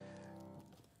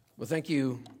Well, thank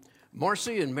you,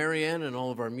 Marcy and Marianne and all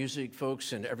of our music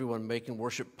folks and everyone making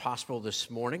worship possible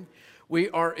this morning. We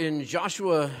are in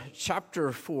Joshua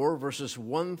chapter 4, verses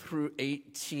 1 through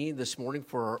 18 this morning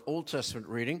for our Old Testament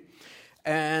reading.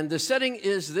 And the setting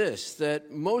is this,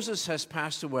 that Moses has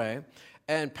passed away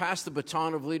and passed the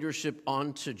baton of leadership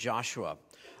on to Joshua.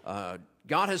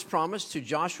 God has promised to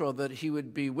Joshua that he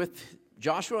would be with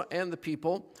Joshua and the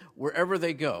people wherever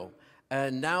they go.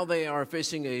 And now they are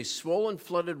facing a swollen,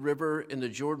 flooded river in the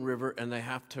Jordan River, and they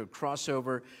have to cross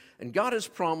over. And God has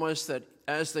promised that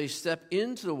as they step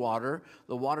into the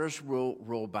waters will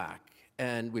roll back.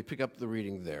 And we pick up the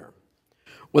reading there.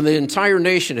 When the entire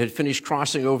nation had finished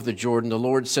crossing over the Jordan, the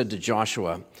Lord said to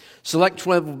Joshua, "Select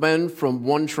 12 men from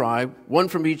one tribe, one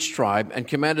from each tribe, and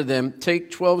commanded them,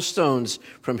 take 12 stones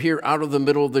from here out of the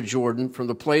middle of the Jordan, from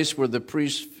the place where the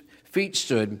priest's feet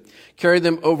stood, carry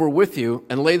them over with you,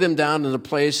 and lay them down in the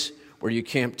place where you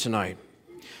camp tonight."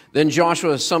 Then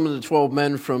Joshua summoned the 12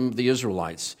 men from the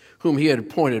Israelites, whom he had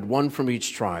appointed, one from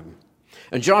each tribe.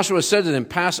 And Joshua said to them,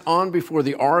 "Pass on before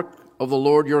the ark of the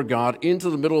Lord your God into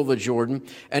the middle of the Jordan,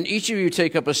 and each of you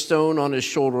take up a stone on his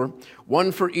shoulder,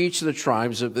 one for each of the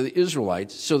tribes of the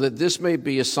Israelites, so that this may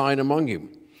be a sign among you.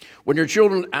 When your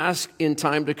children ask in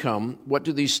time to come, 'What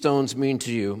do these stones mean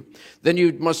to you?' then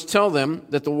you must tell them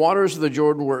that the waters of the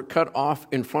Jordan were cut off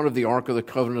in front of the ark of the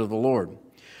covenant of the Lord.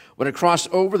 When it crossed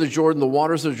over the Jordan, the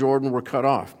waters of the Jordan were cut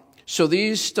off. So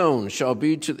these stones shall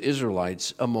be to the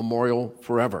Israelites a memorial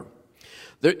forever."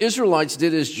 The Israelites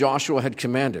did as Joshua had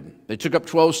commanded. They took up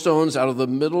 12 stones out of the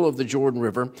middle of the Jordan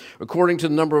River, according to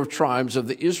the number of tribes of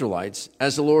the Israelites,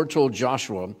 as the Lord told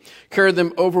Joshua, carried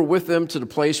them over with them to the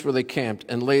place where they camped,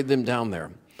 and laid them down there.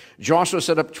 Joshua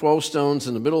set up 12 stones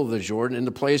in the middle of the Jordan, in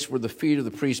the place where the feet of the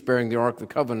priests bearing the Ark of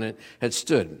the Covenant had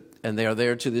stood, and they are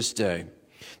there to this day.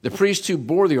 The priests who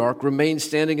bore the ark remained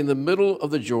standing in the middle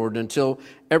of the Jordan until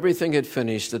everything had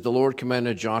finished that the Lord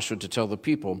commanded Joshua to tell the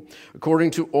people, according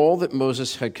to all that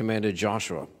Moses had commanded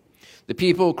Joshua. The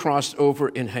people crossed over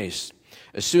in haste.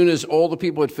 As soon as all the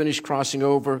people had finished crossing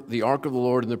over, the ark of the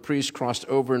Lord and the priests crossed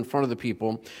over in front of the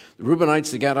people. The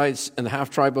Reubenites, the Gadites, and the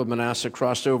half-tribe of Manasseh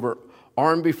crossed over,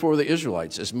 armed before the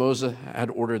Israelites, as Moses had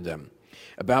ordered them.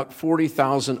 About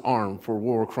 40,000 armed for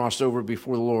war crossed over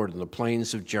before the Lord in the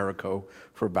plains of Jericho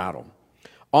for battle.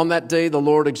 On that day, the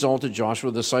Lord exalted Joshua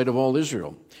in the sight of all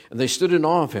Israel, and they stood in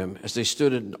awe of him as they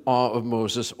stood in awe of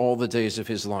Moses all the days of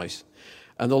his life.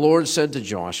 And the Lord said to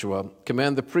Joshua,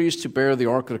 "Command the priests to bear the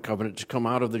Ark of the Covenant to come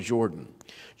out of the Jordan."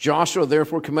 Joshua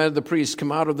therefore commanded the priests,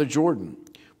 "Come out of the Jordan."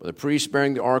 When the priests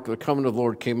bearing the Ark of the Covenant of the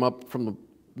Lord came up from the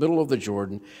middle of the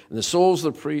Jordan, and the soles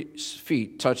of the priests'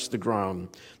 feet touched the ground,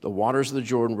 the waters of the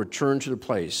Jordan returned to the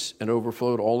place and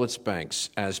overflowed all its banks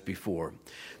as before.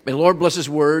 May the Lord bless his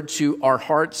word to our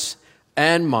hearts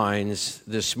and minds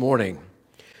this morning.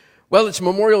 Well, it's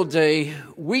Memorial Day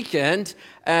weekend,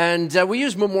 and we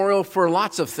use memorial for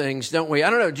lots of things, don't we? I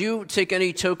don't know, do you take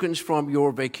any tokens from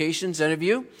your vacations, any of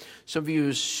you? Some of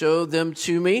you showed them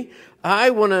to me.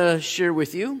 I want to share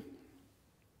with you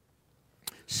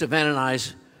Savannah and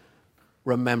I's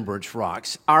Remembrance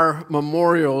Rocks, our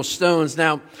memorial stones.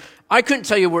 Now, I couldn't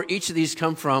tell you where each of these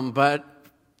come from, but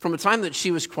from the time that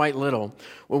she was quite little,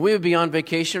 when we would be on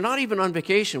vacation, or not even on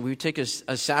vacation, we would take a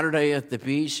Saturday at the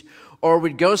beach, or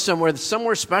we'd go somewhere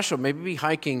special, maybe be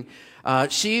hiking.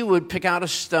 She would pick out a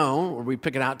stone, or we'd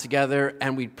pick it out together,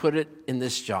 and we'd put it in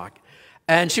this jar.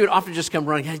 And she would often just come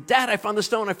running, "Hey, Dad, I found the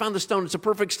stone. It's a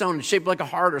perfect stone. It's shaped like a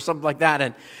heart," or something like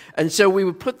that. And so we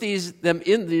would put them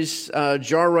in this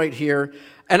jar right here.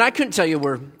 And I couldn't tell you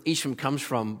where each of them comes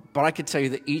from, but I could tell you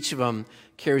that each of them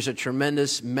carries a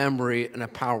tremendous memory and a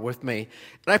power with me.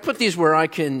 And I put these where I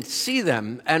can see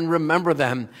them and remember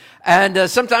them. And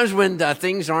sometimes when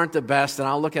things aren't the best, and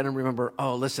I'll look at them and remember,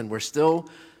 oh, listen, we're still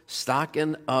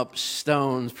stocking up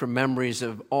stones for memories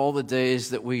of all the days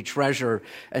that we treasure.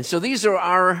 And so these are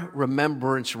our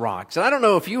Remembrance Rocks. And I don't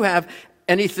know if you have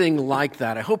anything like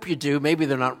that. I hope you do. Maybe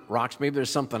they're not rocks. Maybe there's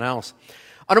something else.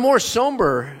 On a more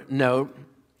somber note,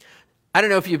 I don't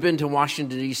know if you've been to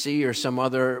Washington, D.C. or some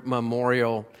other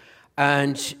memorial,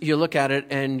 and you look at it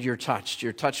and you're touched.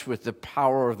 You're touched with the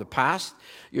power of the past.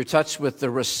 You're touched with the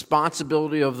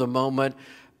responsibility of the moment.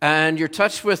 And you're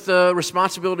touched with the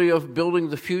responsibility of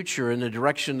building the future in the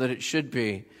direction that it should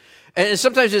be. And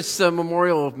sometimes it's the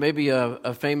memorial of maybe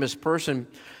a famous person.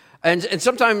 And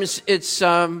sometimes it's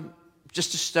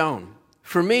just a stone.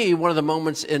 For me, one of the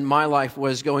moments in my life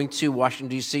was going to Washington,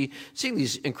 D.C., seeing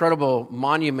these incredible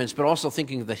monuments, but also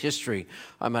thinking of the history.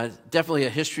 I'm definitely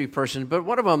a history person, but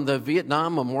one of them, the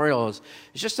Vietnam Memorial, is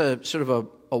just a sort of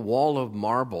a wall of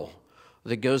marble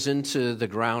that goes into the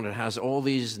ground. It has all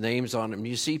these names on them.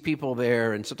 You see people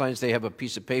there, and sometimes they have a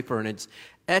piece of paper, and it's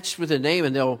etched with a name,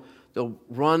 and they'll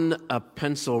run a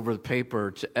pencil over the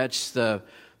paper to etch the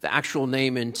actual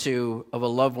name of a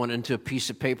loved one into a piece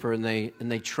of paper, and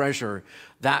they treasure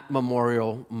that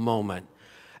memorial moment.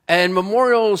 And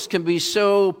memorials can be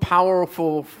so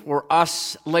powerful for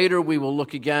us. Later, we will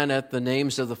look again at the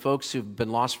names of the folks who've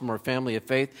been lost from our family of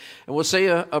faith, and we'll say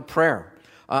a prayer.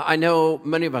 I know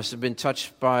many of us have been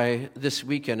touched by this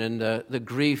weekend and the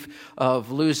grief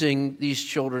of losing these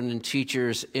children and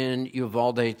teachers in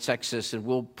Uvalde, Texas, and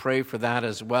we'll pray for that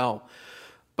as well.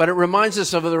 But it reminds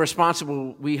us of the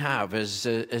responsibility we have as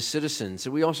citizens.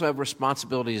 And we also have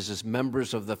responsibilities as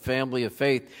members of the family of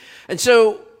faith. And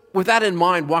so, with that in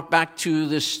mind, walk back to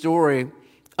this story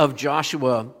of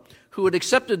Joshua, who had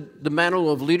accepted the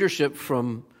mantle of leadership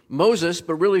from Moses,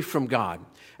 but really from God,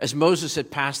 as Moses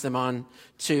had passed them on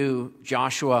to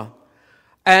Joshua.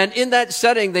 And in that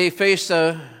setting, they faced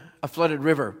a flooded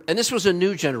river. And this was a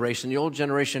new generation. The old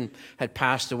generation had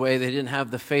passed away. They didn't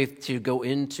have the faith to go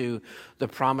into the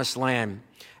promised land.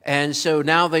 And so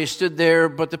now they stood there,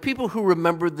 but the people who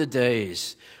remembered the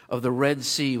days of the Red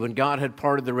Sea, when God had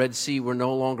parted the Red Sea, were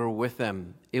no longer with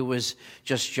them. It was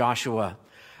just Joshua.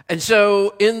 And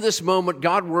so in this moment,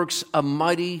 God works a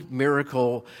mighty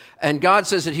miracle. And God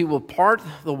says that he will part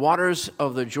the waters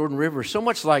of the Jordan River, so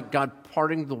much like God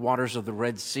parting the waters of the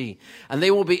Red Sea. And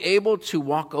they will be able to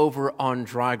walk over on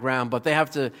dry ground, but they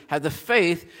have to have the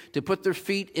faith to put their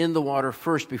feet in the water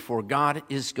first before God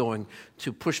is going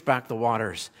to push back the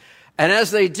waters. And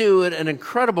as they do it, an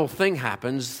incredible thing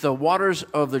happens. The waters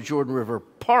of the Jordan River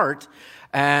part,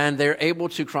 and they're able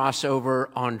to cross over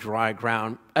on dry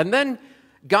ground. And then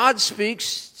God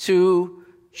speaks to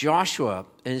Joshua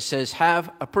and says,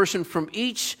 have a person from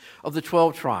each of the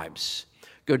 12 tribes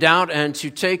go down and to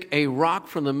take a rock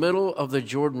from the middle of the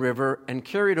Jordan River and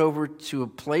carry it over to a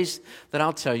place that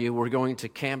I'll tell you we're going to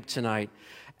camp tonight,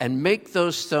 and make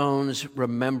those stones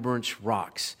remembrance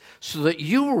rocks, so that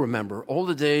you will remember all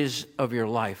the days of your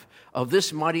life of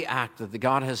this mighty act that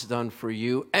God has done for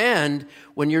you. And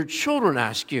when your children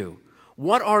ask you,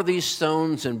 what are these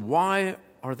stones and why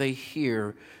are they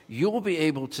here, you'll be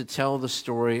able to tell the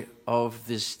story of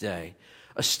this day.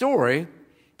 A story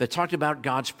that talked about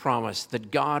God's promise that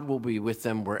God will be with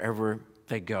them wherever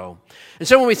they go. And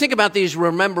so when we think about these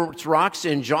remembrance rocks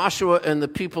in Joshua and the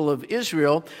people of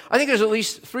Israel, I think there's at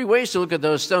least three ways to look at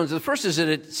those stones. The first is that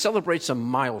it celebrates a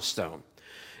milestone.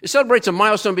 It celebrates a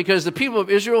milestone because the people of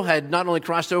Israel had not only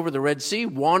crossed over the Red Sea,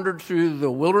 wandered through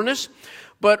the wilderness,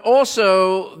 but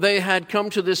also they had come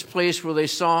to this place where they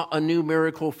saw a new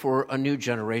miracle for a new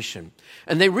generation.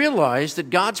 And they realized that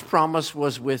God's promise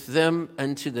was with them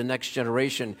and to the next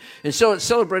generation. And so it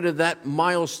celebrated that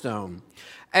milestone.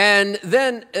 And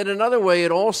then in another way,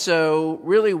 it also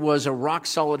really was a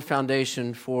rock-solid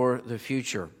foundation for the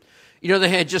future. You know, they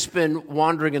had just been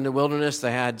wandering in the wilderness.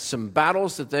 They had some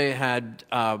battles that they had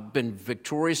been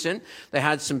victorious in. They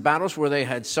had some battles where they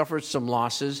had suffered some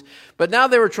losses. But now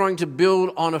they were trying to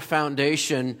build on a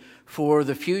foundation for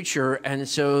the future. And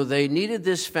so they needed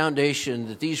this foundation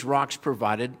that these rocks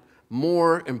provided.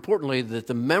 More importantly, that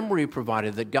the memory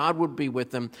provided, that God would be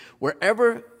with them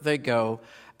wherever they go.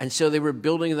 And so they were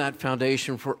building that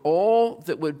foundation for all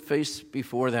that would face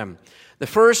before them. The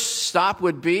first stop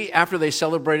would be, after they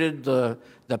celebrated the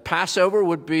Passover,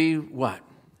 would be what?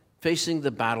 Facing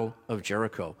the Battle of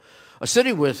Jericho. A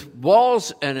city with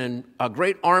walls and a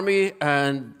great army,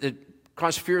 and it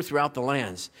caused fear throughout the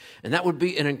lands. And that would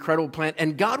be an incredible plan.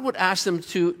 And God would ask them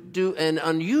to do an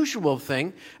unusual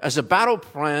thing as a battle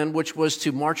plan, which was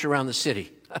to march around the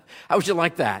city. How would you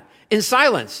like that? In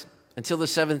silence until the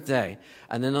seventh day.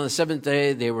 And then on the seventh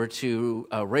day, they were to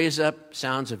raise up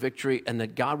sounds of victory, and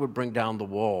that God would bring down the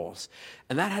walls.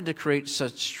 And that had to create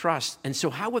such trust. And so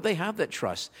how would they have that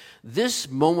trust? This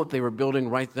moment they were building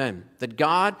right then, that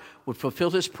God would fulfill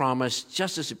his promise,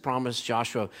 just as he promised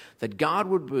Joshua, that God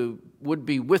would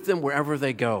be with them wherever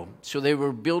they go. So they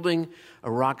were building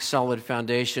a rock-solid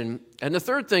foundation. And the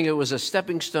third thing, it was a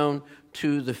stepping stone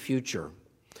to the future.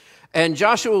 And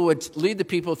Joshua would lead the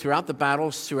people throughout the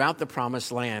battles, throughout the promised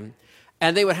land.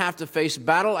 And they would have to face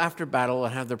battle after battle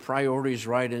and have their priorities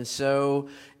right. And so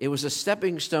it was a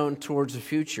stepping stone towards the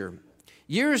future.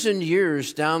 Years and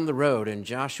years down the road, in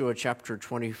Joshua chapter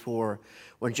 24,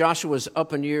 when Joshua was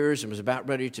up in years and was about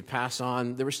ready to pass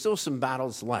on, there were still some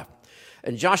battles left.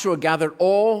 And Joshua gathered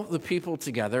all the people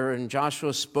together, and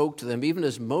Joshua spoke to them, even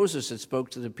as Moses had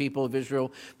spoke to the people of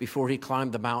Israel before he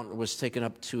climbed the mountain and was taken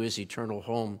up to his eternal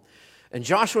home. And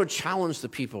Joshua challenged the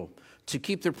people to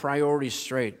keep their priorities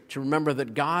straight, to remember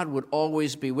that God would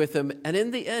always be with them. And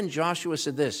in the end, Joshua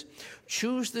said this,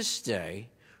 "Choose this day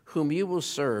whom you will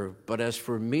serve, but as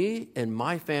for me and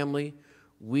my family,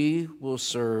 we will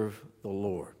serve the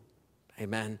Lord."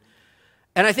 Amen.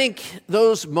 And I think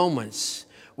those moments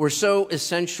were so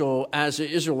essential as the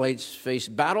Israelites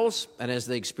faced battles and as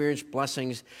they experienced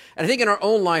blessings. And I think in our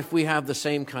own life, we have the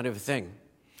same kind of thing.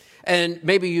 And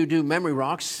maybe you do memory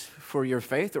rocks for your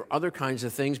faith or other kinds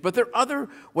of things, but there are other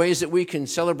ways that we can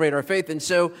celebrate our faith. And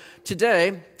so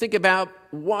today, think about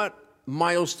what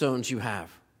milestones you have.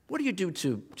 What do you do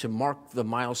to mark the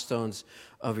milestones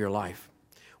of your life?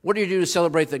 What do you do to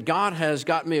celebrate that God has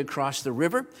got me across the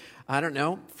river? I don't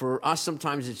know. For us,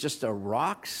 sometimes it's just a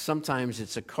rock. Sometimes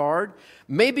it's a card.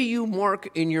 Maybe you mark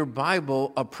in your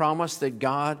Bible a promise that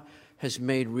God has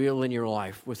made real in your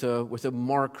life with a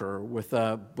marker, with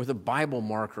a Bible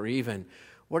marker even.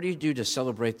 What do you do to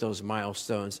celebrate those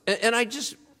milestones? And I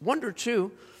just wonder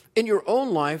too, in your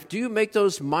own life, do you make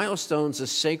those milestones a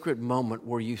sacred moment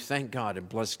where you thank God and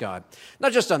bless God?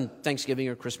 Not just on Thanksgiving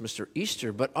or Christmas or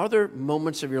Easter, but other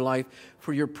moments of your life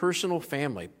for your personal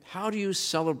family. How do you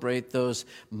celebrate those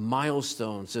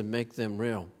milestones and make them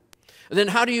real? And then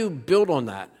how do you build on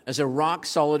that as a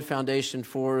rock-solid foundation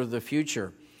for the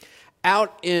future?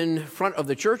 Out in front of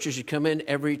the church as you come in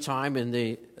every time in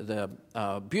the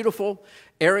beautiful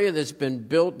area that's been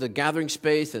built, the gathering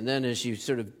space, and then as you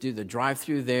sort of do the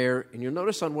drive-through there, and you'll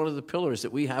notice on one of the pillars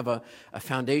that we have a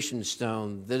foundation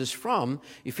stone that is from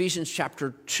Ephesians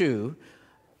chapter 2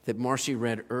 that Marcy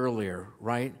read earlier,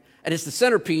 right? And it's the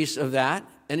centerpiece of that,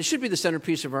 and it should be the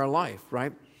centerpiece of our life,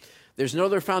 right? There's no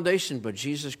other foundation but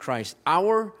Jesus Christ.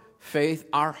 Our faith,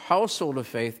 our household of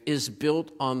faith, is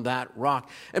built on that rock.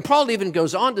 And Paul even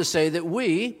goes on to say that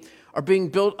we are being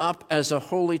built up as a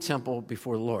holy temple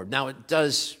before the Lord. Now, it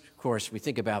does, of course, we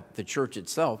think about the church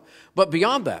itself, but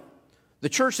beyond that, the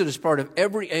church that is part of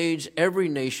every age, every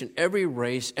nation, every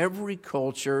race, every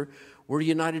culture, we're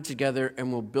united together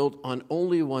and we're built on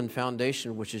only one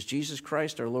foundation, which is Jesus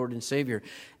Christ, our Lord and Savior.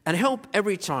 And I hope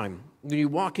every time when you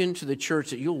walk into the church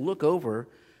that you'll look over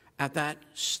at that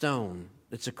stone.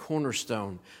 It's a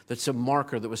cornerstone. That's a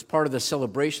marker that was part of the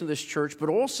celebration of this church, but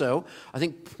also, I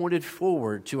think, pointed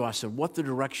forward to us and what the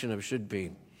direction of should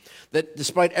be. That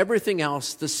despite everything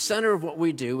else, the center of what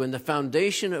we do and the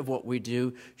foundation of what we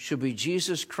do should be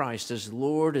Jesus Christ as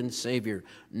Lord and Savior.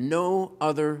 No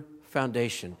other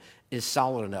foundation is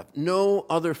solid enough. No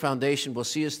other foundation will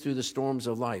see us through the storms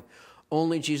of life.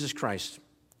 Only Jesus Christ,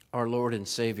 our Lord and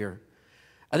Savior.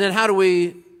 And then how do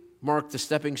we mark the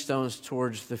stepping stones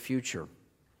towards the future?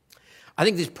 I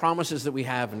think these promises that we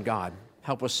have in God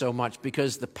help us so much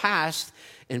because the past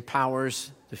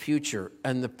empowers the future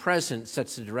and the present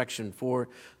sets the direction for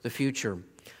the future.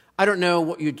 I don't know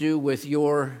what you do with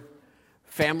your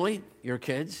family, your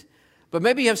kids, but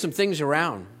maybe you have some things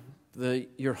around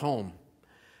your home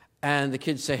and the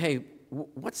kids say, "Hey,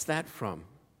 what's that from?"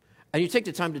 And you take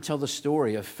the time to tell the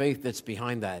story of faith that's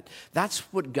behind that. That's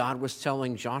what God was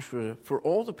telling Joshua for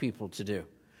all the people to do.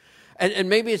 And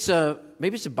maybe it's a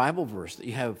Bible verse that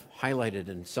you have highlighted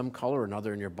in some color or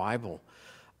another in your Bible.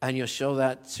 And you'll show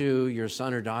that to your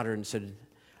son or daughter and said,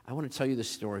 "I want to tell you the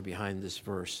story behind this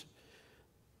verse.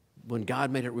 When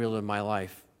God made it real in my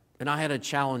life, and I had a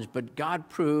challenge, but God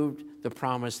proved the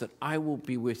promise that I will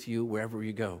be with you wherever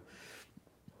you go."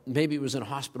 Maybe it was in a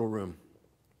hospital room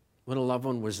when a loved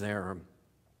one was there.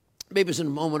 Maybe it was in a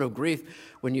moment of grief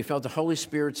when you felt the Holy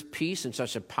Spirit's peace in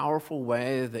such a powerful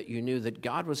way that you knew that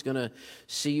God was going to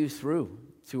see you through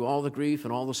all the grief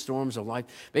and all the storms of life.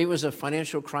 Maybe it was a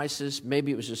financial crisis.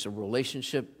 Maybe it was just a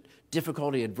relationship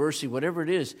difficulty, adversity, whatever it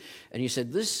is. And you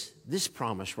said, this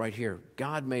promise right here,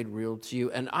 God made real to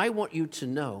you. And I want you to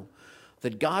know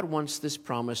that God wants this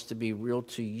promise to be real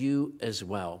to you as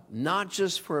well, not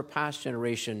just for a past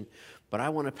generation, but I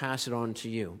want to pass it on to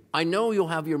you. I know you'll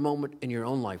have your moment in your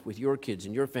own life with your kids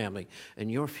and your family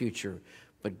and your future,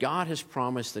 but God has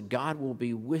promised that God will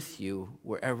be with you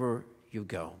wherever you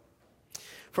go.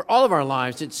 For all of our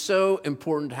lives, it's so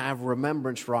important to have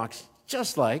remembrance rocks,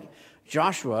 just like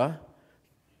Joshua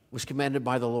was commanded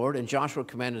by the Lord, and Joshua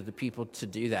commanded the people to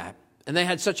do that. And they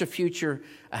had such a future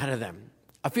ahead of them.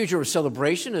 A future of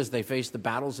celebration as they faced the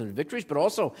battles and victories, but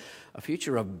also a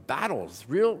future of battles,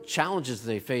 real challenges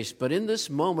they faced. But in this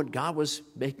moment, God was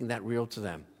making that real to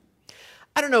them.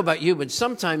 I don't know about you, but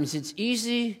sometimes it's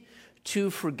easy to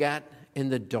forget in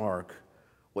the dark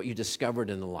what you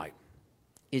discovered in the light.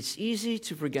 It's easy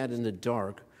to forget in the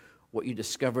dark what you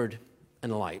discovered in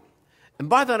the light. And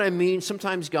by that I mean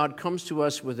sometimes God comes to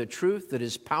us with a truth that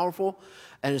is powerful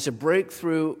and it's a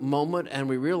breakthrough moment, and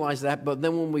we realize that. But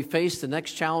then when we face the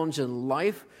next challenge in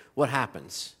life, what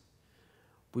happens?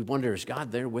 We wonder, is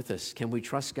God there with us? Can we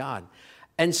trust God?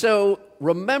 And so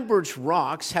Remembrance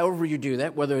Rocks, however you do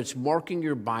that, whether it's marking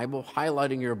your Bible,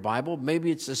 highlighting your Bible, maybe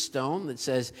it's a stone that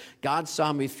says, God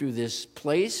saw me through this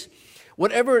place.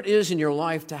 Whatever it is in your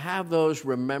life, to have those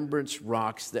Remembrance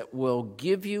Rocks that will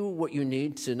give you what you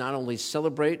need to not only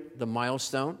celebrate the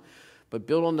milestone, but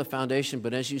build on the foundation.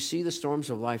 But as you see the storms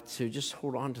of life, to just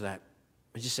hold on to that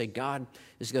and just say, God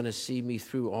is going to see me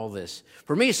through all this.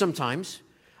 For me, sometimes,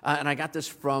 and I got this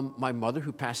from my mother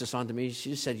who passed this on to me.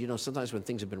 She just said, sometimes when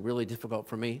things have been really difficult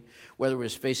for me, whether it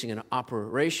was facing an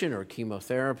operation or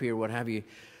chemotherapy or what have you,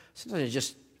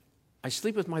 sometimes I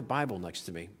sleep with my Bible next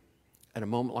to me at a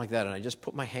moment like that, and I just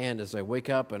put my hand as I wake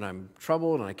up and I'm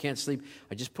troubled and I can't sleep,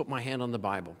 I just put my hand on the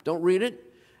Bible. Don't read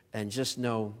it, and just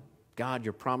know, God,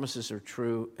 your promises are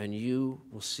true, and you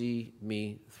will see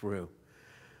me through.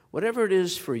 Whatever it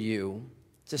is for you,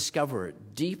 discover it,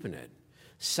 deepen it,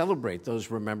 celebrate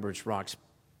those Remembrance Rocks,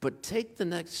 but take the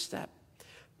next step.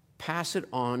 Pass it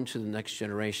on to the next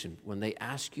generation. When they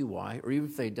ask you why, or even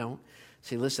if they don't,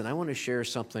 say, listen, I want to share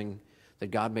something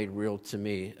that God made real to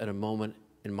me at a moment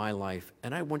in my life,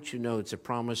 and I want you to know it's a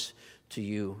promise to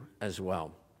you as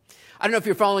well. I don't know if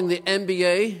you're following the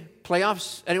NBA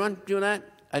playoffs. Anyone doing that?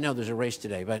 I know there's a race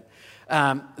today, but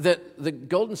the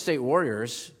Golden State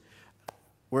Warriors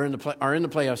are in the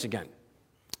playoffs again,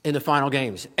 in the final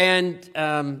games. And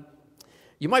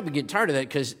you might be getting tired of that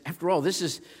because, after all, this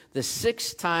is the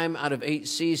 6th time out of 8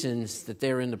 seasons that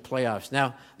they're in the playoffs.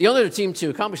 Now, the only other team to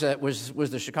accomplish that was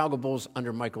the Chicago Bulls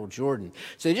under Michael Jordan.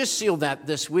 So they just sealed that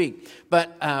this week.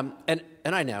 But and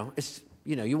I know it's,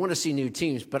 you want to see new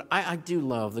teams, but I do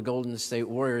love the Golden State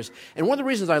Warriors. And one of the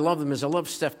reasons I love them is I love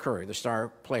Steph Curry, the star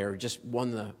player, who just won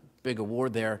the big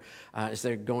award there as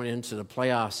they're going into the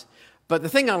playoffs. But the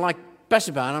thing I like best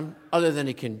about him, other than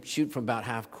he can shoot from about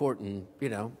half court and,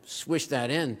 swish that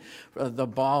in, the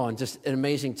ball, and just in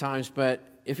amazing times. But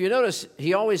if you notice,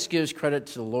 he always gives credit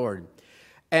to the Lord.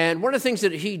 And one of the things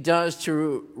that he does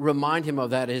to remind him of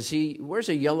that is he wears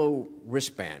a yellow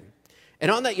wristband. And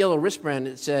on that yellow wristband,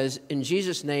 it says, in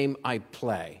Jesus' name I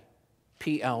play,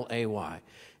 P-L-A-Y.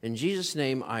 In Jesus'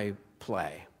 name I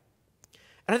play.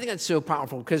 And I think that's so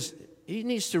powerful because he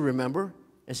needs to remember,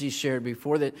 as he shared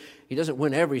before, that he doesn't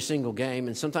win every single game,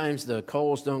 and sometimes the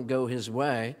calls don't go his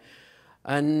way.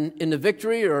 And in the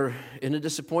victory or in the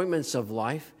disappointments of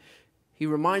life, he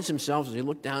reminds himself as he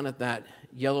looked down at that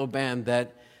yellow band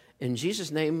that in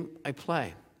Jesus' name I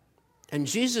play. And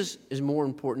Jesus is more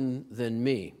important than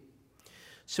me.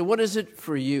 So what is it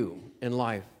for you in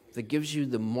life that gives you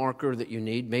the marker that you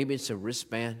need? Maybe it's a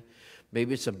wristband.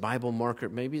 Maybe it's a Bible marker.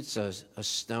 Maybe it's a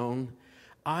stone.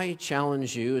 I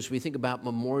challenge you, as we think about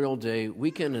Memorial Day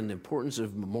weekend and the importance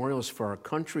of memorials for our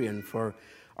country and for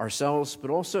ourselves, but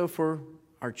also for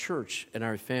our church and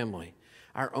our family,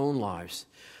 our own lives,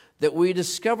 that we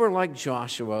discover, like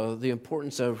Joshua, the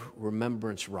importance of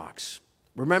Remembrance Rocks.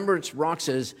 Remembrance Rocks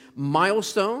as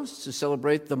milestones to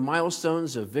celebrate the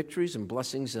milestones of victories and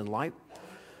blessings in life,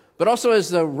 but also as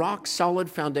the rock-solid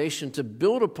foundation to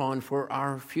build upon for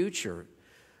our future.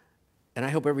 And I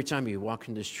hope every time you walk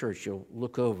in this church, you'll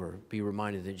look over, be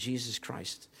reminded that Jesus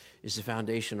Christ is the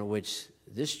foundation on which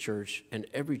this church and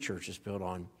every church is built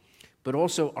on, but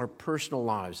also our personal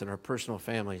lives and our personal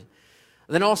families.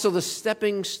 And then also the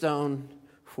stepping stone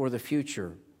for the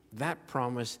future, that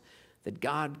promise that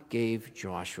God gave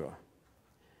Joshua.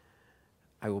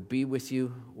 I will be with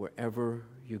you wherever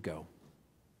you go.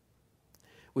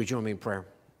 Will you join me in prayer?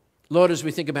 Lord, as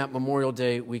we think about Memorial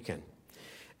Day weekend,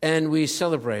 and we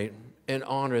celebrate and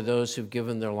honor those who've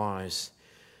given their lives,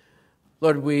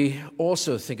 Lord, we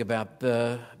also think about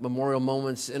the memorial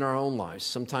moments in our own lives.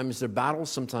 Sometimes they're battles,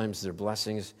 sometimes they're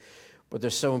blessings, but they're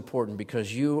so important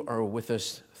because you are with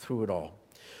us through it all.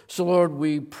 So, Lord,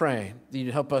 we pray that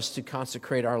you'd help us to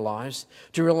consecrate our lives,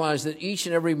 to realize that each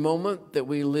and every moment that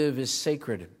we live is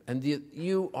sacred, and that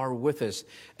you are with us,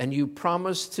 and you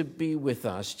promise to be with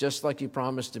us, just like you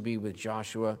promised to be with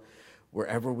Joshua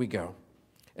wherever we go.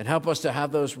 And help us to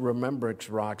have those Remembrance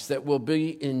Rocks that will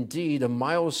be indeed a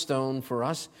milestone for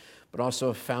us, but also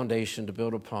a foundation to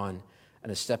build upon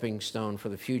and a stepping stone for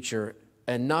the future.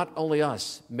 And not only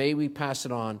us, may we pass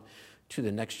it on to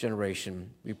the next generation.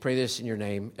 We pray this in your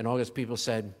name. And all God's people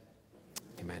said,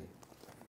 amen.